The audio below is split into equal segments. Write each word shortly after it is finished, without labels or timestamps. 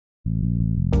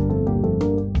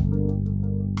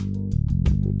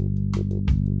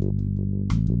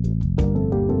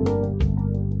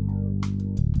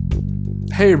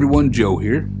Hey everyone, Joe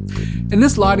here. In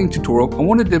this lighting tutorial, I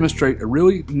want to demonstrate a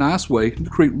really nice way to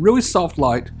create really soft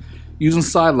light using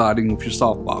side lighting with your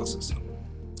softboxes.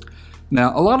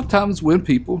 Now, a lot of times when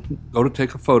people go to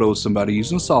take a photo of somebody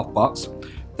using a softbox,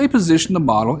 they position the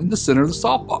model in the center of the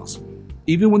softbox,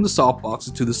 even when the softbox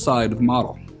is to the side of the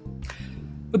model.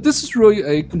 But this is really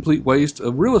a complete waste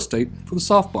of real estate for the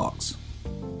softbox,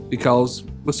 because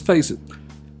let's face it,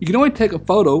 you can only take a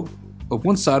photo of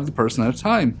one side of the person at a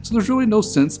time, so there's really no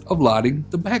sense of lighting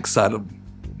the back side of them.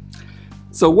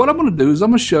 So what I'm going to do is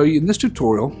I'm going to show you in this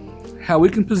tutorial how we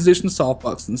can position the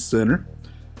softbox in the center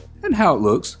and how it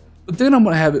looks, but then I'm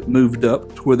going to have it moved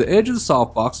up to where the edge of the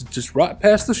softbox is just right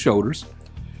past the shoulders,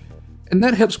 and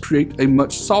that helps create a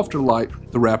much softer light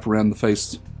to wrap around the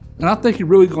face, and I think you're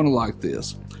really going to like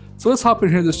this. So let's hop in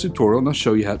here to this tutorial and I'll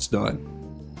show you how it's done.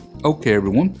 Okay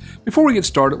everyone, before we get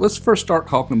started, let's first start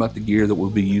talking about the gear that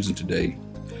we'll be using today.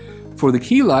 For the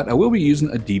key light, I will be using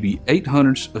a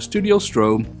DB800 Studio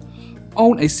Strobe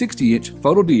on a 60-inch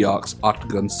Photodiox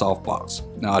Octagon softbox.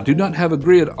 Now I do not have a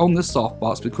grid on this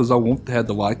softbox because I want to have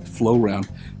the light flow around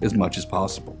as much as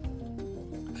possible.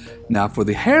 Now for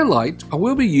the hair light, I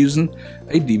will be using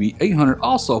a DB800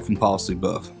 also from Policy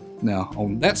Buff. Now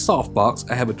on that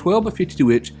softbox, I have a 12 by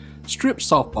 52-inch strip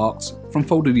softbox from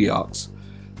Photodiox,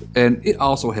 and it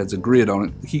also has a grid on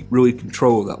it to keep really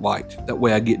control of that light. That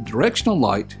way I get directional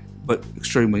light, but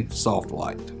extremely soft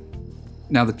light.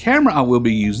 Now the camera I will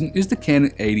be using is the Canon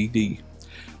 80D.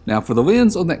 Now for the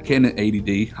lens on that Canon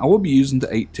 80D, I will be using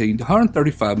the 18 to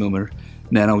 135mm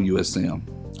Nano USM.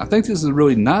 I think this is a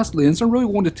really nice lens. I really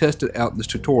wanted to test it out in this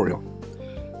tutorial.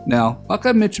 Now, like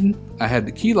I mentioned, I had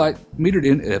the key light metered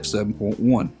in at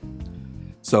f7.1.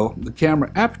 So the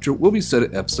camera aperture will be set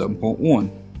at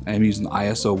f7.1. I am using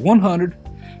ISO 100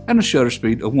 and a shutter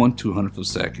speed of 1/200th of a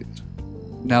second.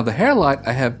 Now the hair light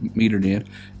I have metered in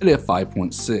at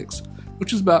f5.6,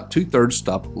 which is about 2/3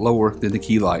 stop lower than the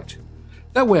key light.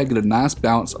 That way I get a nice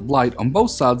balance of light on both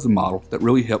sides of the model that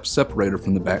really helps separate her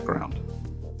from the background.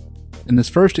 In this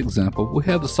first example, we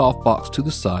have the softbox to the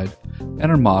side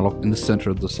and our model in the center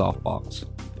of the softbox.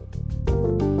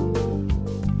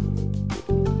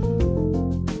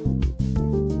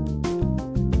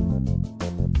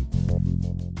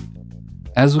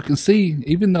 As we can see,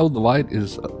 even though the light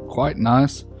is quite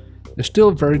nice, there's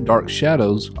still very dark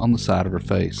shadows on the side of her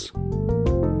face.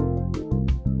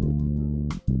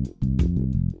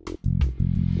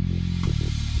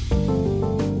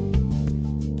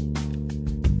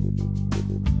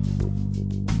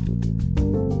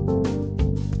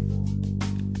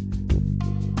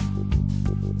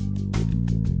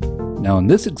 Now in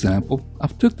this example,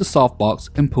 I've took the softbox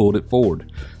and pulled it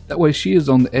forward. That way she is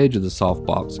on the edge of the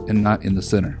softbox and not in the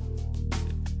center.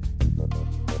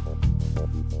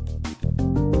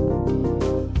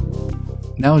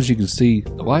 Now as you can see,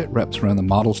 the light wraps around the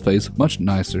model's face much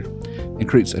nicer and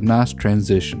creates a nice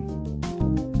transition.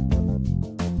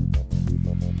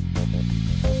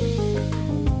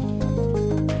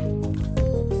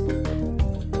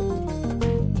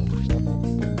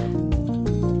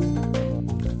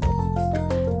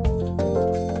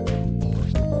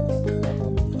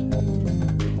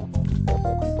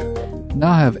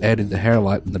 Now I have added the hair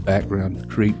light in the background to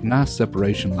create nice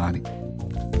separation lighting.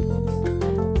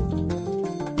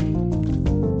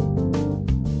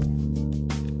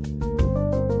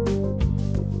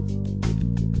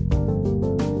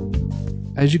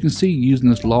 As you can see,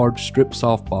 using this large strip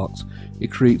softbox,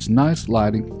 it creates nice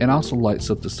lighting and also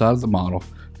lights up the side of the model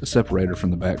to separate her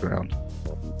from the background.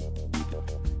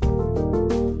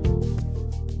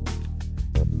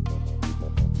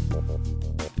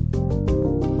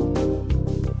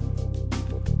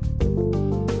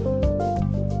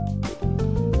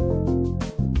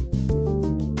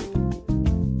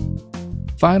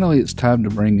 Finally, it's time to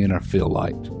bring in our fill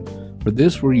light. For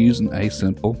this, we're using a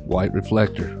simple white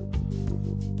reflector.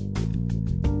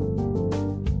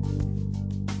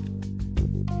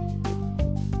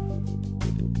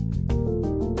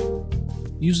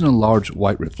 Using a large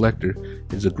white reflector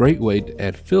is a great way to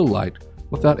add fill light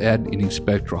without adding any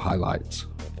spectral highlights.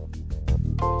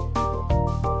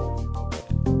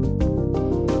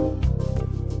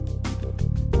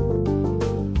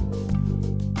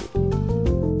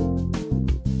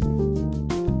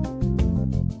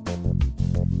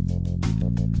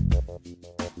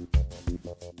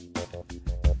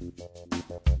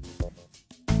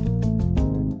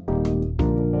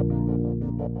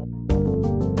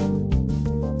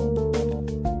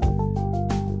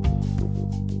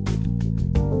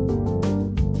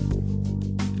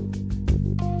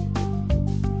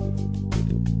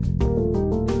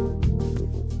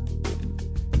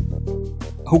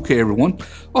 Okay everyone,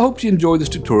 I hope you enjoyed this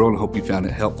tutorial and I hope you found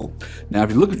it helpful. Now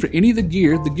if you're looking for any of the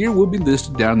gear will be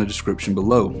listed down in the description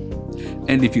below.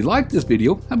 And if you like this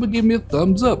video, how about give me a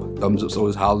thumbs up? Thumbs up's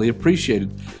always highly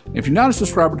appreciated. And if you're not a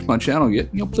subscriber to my channel yet,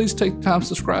 please take the time to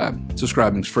subscribe.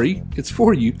 Subscribing's free, it's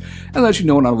for you, and lets you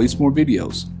know when I release more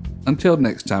videos. Until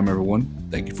next time everyone,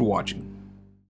 thank you for watching.